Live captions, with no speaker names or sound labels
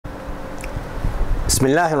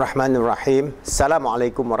Bismillahirrahmanirrahim.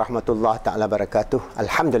 Assalamualaikum warahmatullahi ta'ala barakatuh.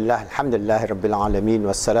 Alhamdulillah rabbil alamin.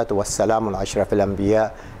 Wassalatu wassalamu ala asyrafil anbiya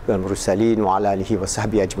wal mursalin wa ala alihi wa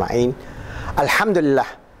sahbihi ajma'in. Alhamdulillah.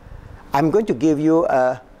 I'm going to give you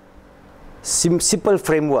a simple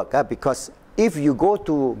framework because if you go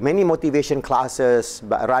to many motivation classes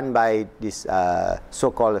run by these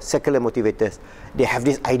so-called secular motivators, they have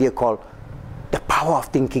this idea called the power of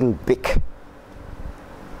thinking big.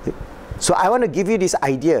 So I want to give you this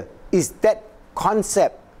idea. Is that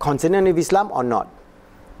concept consonant with Islam or not?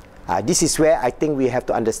 This is where I think we have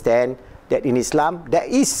to understand that in Islam, there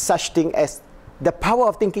is such thing as the power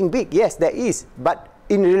of thinking big. Yes, there is. But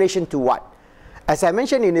in relation to what? As I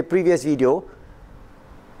mentioned in the previous video,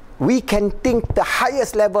 we can think the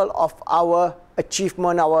highest level of our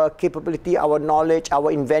achievement, our capability, our knowledge,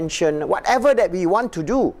 our invention, whatever that we want to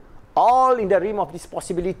do, all in the realm of these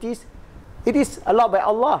possibilities, it is allowed by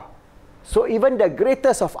Allah. So even the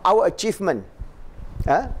greatest of our achievement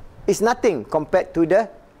is nothing compared to the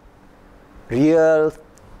real,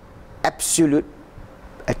 absolute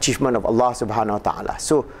achievement of Allah subhanahu wa ta'ala.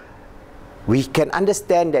 So we can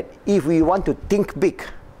understand that if we want to think big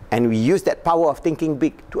and we use that power of thinking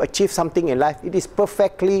big to achieve something in life, it is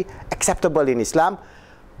perfectly acceptable in Islam,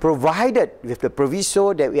 provided with the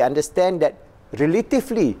proviso that we understand that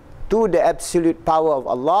relatively to the absolute power of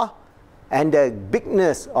Allah and the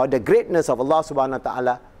bigness or the greatness of Allah subhanahu wa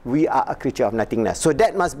ta'ala, we are a creature of nothingness. So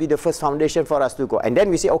that must be the first foundation for us to go. And then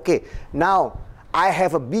we say, okay, now I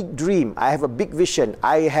have a big dream, I have a big vision,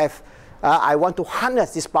 I want to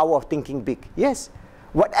harness this power of thinking big. Yes,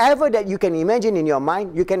 whatever that you can imagine in your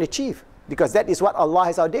mind, you can achieve, because that is what Allah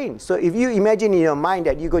has ordained. So if you imagine in your mind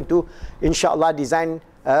that you're going to, inshallah, design,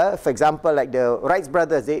 for example, like the Wright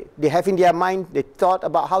brothers, they have in their mind, they thought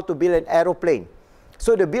about how to build an aeroplane.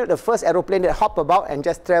 So they built the first aeroplane that hop about and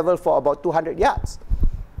just travel for about 200 yards.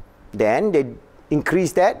 Then they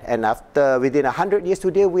increased that, and after within 100 years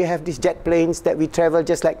today, we have these jet planes that we travel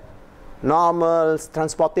just like normal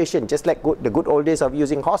transportation, just like the good old days of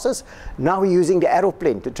using horses. Now we're using the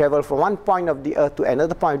aeroplane to travel from one point of the earth to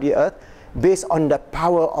another point of the earth based on the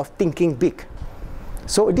power of thinking big.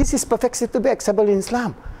 So this is perfectly to be acceptable in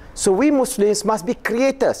Islam. So we Muslims must be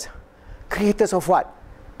creators. Creators of what?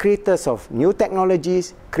 Creators of new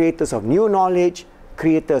technologies, creators of new knowledge,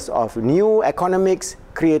 creators of new economics,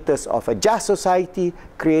 creators of a just society,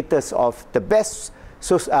 creators of the best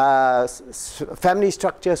family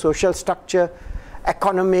structure, social structure,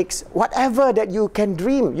 economics, whatever that you can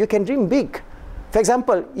dream big. For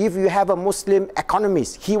example, if you have a Muslim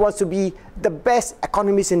economist, he wants to be the best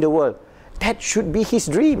economist in the world. That should be his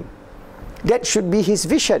dream. That should be his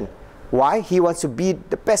vision. Why? He wants to be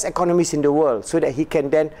the best economist in the world so that he can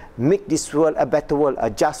then make this world a better world, a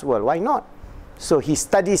just world. Why not? So he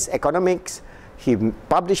studies economics, he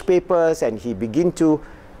publishes papers, and he begins to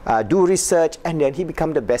do research, and then he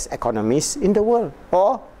becomes the best economist in the world.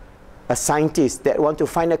 Or a scientist that wants to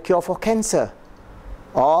find a cure for cancer.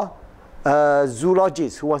 Or a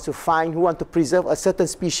zoologist who wants to preserve a certain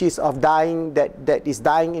species of that is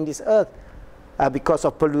dying in this earth. Because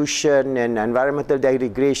of pollution and environmental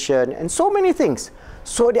degradation and so many things.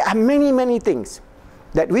 So there are many things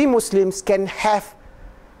that we Muslims can have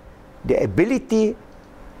the ability,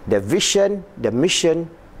 the vision, the mission,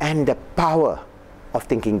 and the power of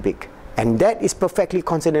thinking big. And that is perfectly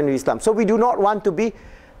consonant with Islam. So we do not want to be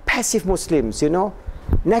passive Muslims,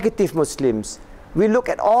 negative Muslims. We look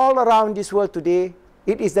at all around this world today,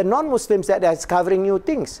 it is the non-Muslims that are discovering new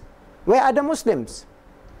things. Where are the Muslims?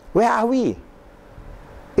 Where are we?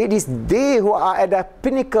 It is they who are at the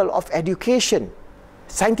pinnacle of education,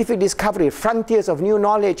 scientific discovery, frontiers of new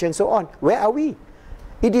knowledge, and so on. Where are we?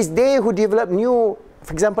 It is they who develop new,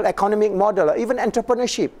 for example, economic model or even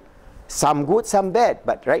entrepreneurship. Some good, some bad.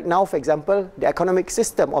 But right now, for example, the economic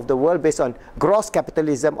system of the world based on gross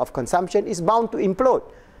capitalism of consumption is bound to implode.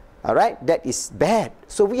 All right? That is bad.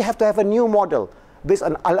 So we have to have a new model based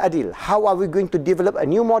on Al-Adil. How are we going to develop a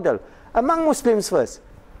new model among Muslims first?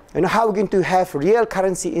 How we're going to have real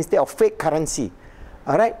currency instead of fake currency,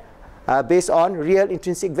 all right? Based on real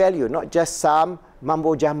intrinsic value, not just some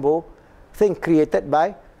mumbo-jumbo thing created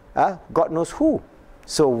by God knows who.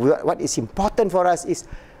 So what is important for us is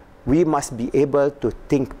we must be able to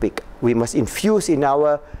think big. We must infuse in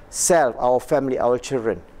ourselves, our family, our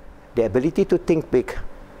children, the ability to think big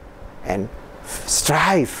and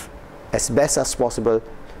strive as best as possible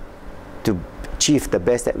to achieve the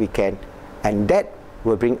best that we can. And that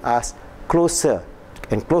will bring us closer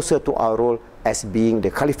and closer to our role as being the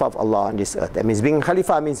Khalifa of Allah on this earth. That means being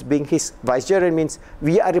Khalifa means being his vicegerent, means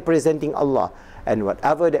we are representing Allah. And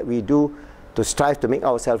whatever that we do to strive to make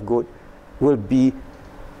ourselves good will be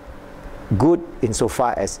good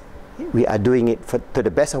insofar as we are doing it to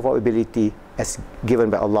the best of our ability as given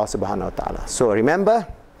by Allah subhanahu wa ta'ala. So remember,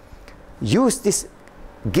 use this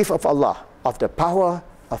gift of Allah, of the power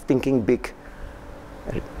of thinking big,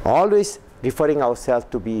 always referring ourselves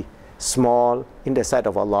to be small in the sight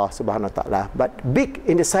of Allah subhanahu wa ta'ala, but big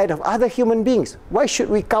in the sight of other human beings. Why should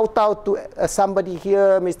we kowtow to somebody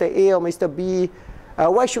here, Mr. A or Mr. B?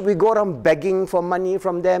 Why should we go around begging for money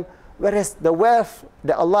from them? Whereas the wealth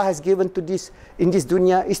that Allah has given to this in this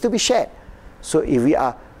dunya is to be shared. So if we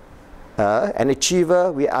are an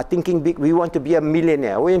achiever, we are thinking big, we want to be a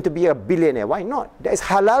millionaire, we want to be a billionaire, why not? That is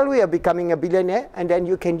halal way of becoming a billionaire, and then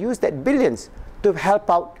you can use that billions to help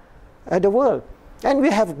out the world. And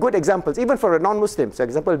we have good examples, even for a non-Muslim. For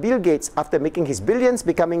example, Bill Gates, after making his billions,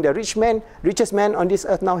 becoming the richest man on this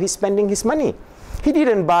earth, now he's spending his money. He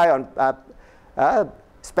didn't buy on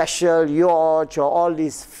special yachts or all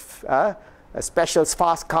these special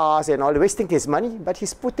fast cars and all, wasting his money, but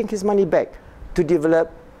he's putting his money back to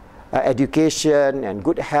develop education and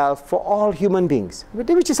good health for all human beings,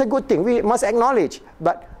 which is a good thing. We must acknowledge.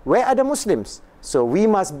 But where are the Muslims? So we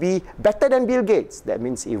must be better than Bill Gates. That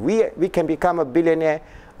means if we can become a billionaire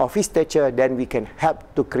of his stature, then we can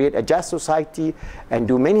help to create a just society and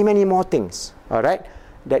do many, many more things. All right?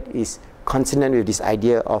 That is consonant with this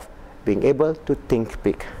idea of being able to think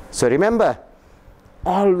big. So remember,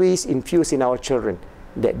 always infuse in our children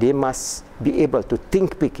that they must be able to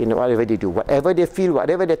think big in whatever they do. Whatever they feel,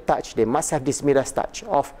 whatever they touch, they must have this Miras touch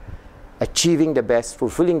of achieving the best,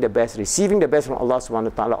 fulfilling the best, receiving the best from Allah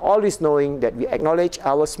subhanahu wa ta'ala, always knowing that we acknowledge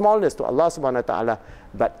our smallness to Allah subhanahu wa ta'ala,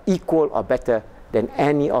 but equal or better than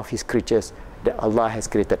any of His creatures that Allah has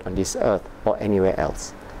created on this earth or anywhere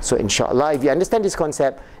else. So inshallah, if you understand this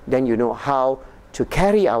concept, then you know how to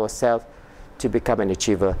carry ourselves to become an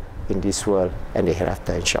achiever in this world and the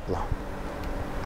hereafter, inshallah.